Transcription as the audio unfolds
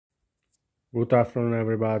Good afternoon,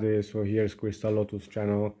 everybody. So here's Crystal Lotus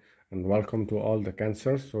channel, and welcome to all the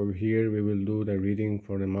cancers. So here we will do the reading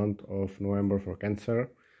for the month of November for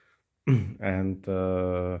Cancer, and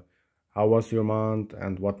how was your month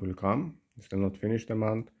and what will come. Still not finished the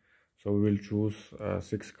month, so we will choose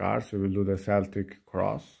 6 cards. We will do the Celtic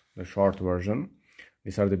Cross, the short version.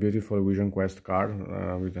 These are the beautiful Vision Quest card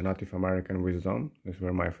with the Native American wisdom. These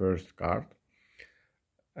were my first card.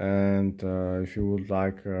 And if you would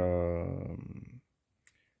like a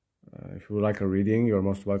reading, you're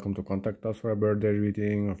most welcome to contact us for a birthday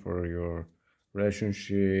reading or for your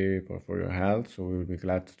relationship or for your health. So we will be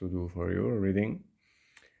glad to do for you a reading.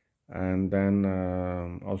 And then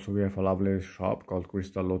also we have a lovely shop called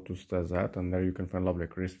Crystal Lotus TZ, and there you can find lovely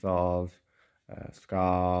crystals,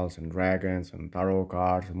 skulls and dragons and tarot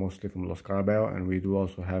cards, mostly from Los Carabel. And we do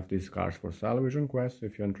also have these cards for sale, Vision Quest,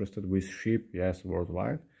 if you're interested, with ship, yes,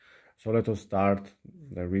 worldwide. So let us start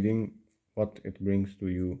the reading, what it brings to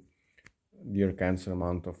you, dear Cancer,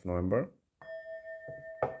 month of November.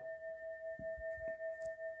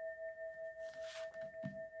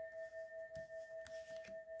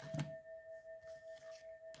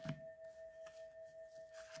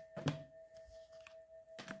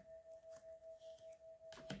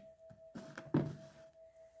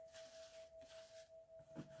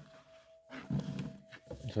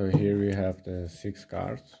 So here we have the 6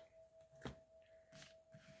 cards,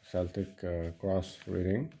 Celtic Cross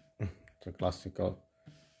reading. It's a classical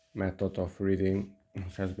method of reading.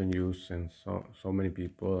 It has been used since so many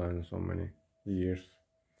people and so many years.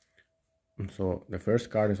 So the first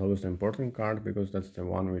card is always the important card because that's the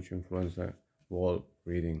one which influences the whole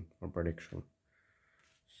reading or prediction.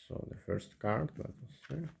 So the first card, let us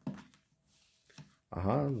see.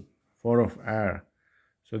 Four of Air.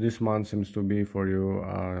 So this month seems to be for you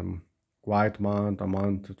quiet month, a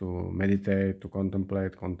month to meditate, to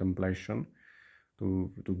contemplate, contemplation,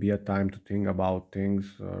 to be a time to think about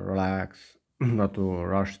things, relax, not to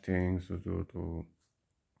rush things, to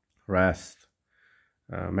rest,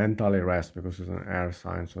 mentally rest, because it's an air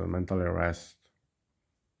sign, so mentally rest.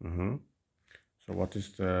 So what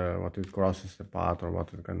it crosses the path or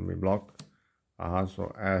what it can be blocked?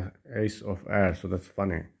 So Ace of Air, so that's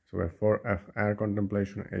funny. So we have 4 F air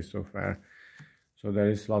contemplation, Ace of Air. So there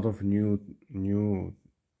is a lot of new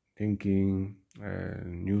thinking,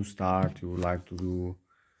 new start you would like to do.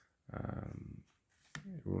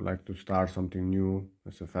 You would like to start something new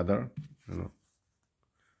as a feather,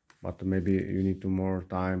 but maybe you need more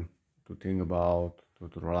time to think about, to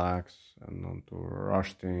relax and not to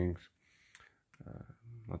rush things,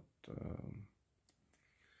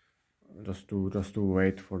 just to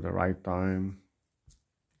wait for the right time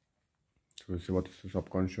to see what is the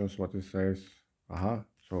subconscious, what it says.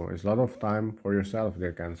 So it's a lot of time for yourself,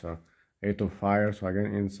 dear Cancer. 8 of Fire, so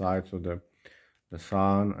again inside, so the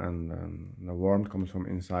sun and the warmth comes from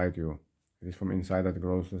inside you. It is from inside that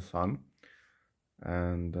grows the sun,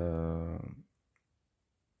 and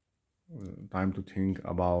time to think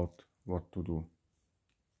about what to do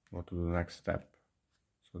next step.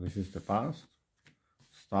 So this is the past.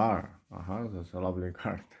 Star, that's a lovely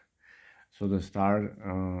card. So the star,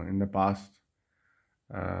 in the past,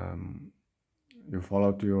 you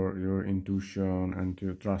followed your intuition and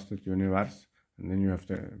you trusted the universe, and then you have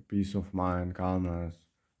the peace of mind, calmness,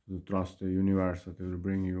 to trust the universe that it will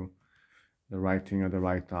bring you the right thing at the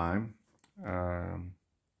right time, and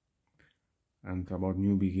about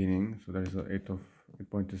new beginning. So there's an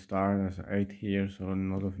 8-pointed star, there's an 8 here, so a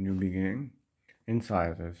lot of new beginning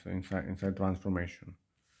inside. There's inside transformation.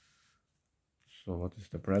 So what is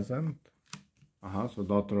the present? So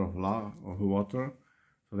Daughter of Love or Water.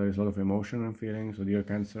 So there is a lot of emotion and feelings. So dear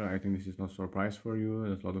Cancer, I think this is not a surprise for you.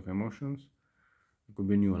 There's a lot of emotions. It could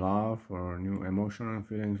be new love or new emotion and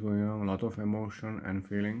feelings going on. A lot of emotion and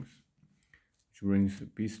feelings, which brings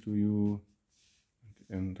peace to you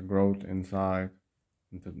and the growth inside,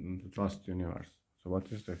 and to trust the universe. So what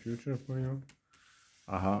is the future for you?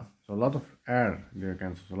 So a lot of air, dear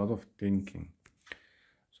Cancer. So a lot of thinking.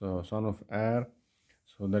 So Son of Air.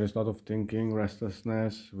 So there is a lot of thinking,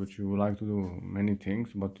 restlessness, which you would like to do many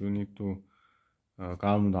things, but you need to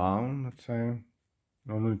calm down, let's say.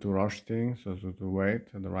 No need to rush things, so to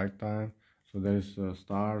wait at the right time. So there is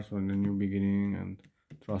stars on the new beginning, and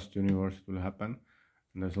trust the universe will happen.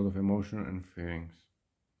 And there's a lot of emotion and feelings.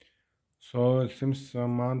 So it seems a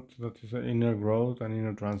month that is an inner growth and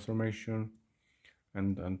inner transformation,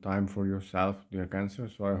 and time for yourself, dear Cancer.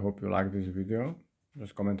 So I hope you like this video.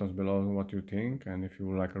 Just comment us below what you think, and if you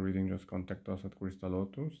would like a reading, just contact us at Crystal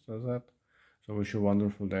Lotus. Does that? So wish you a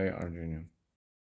wonderful day, Arjunian.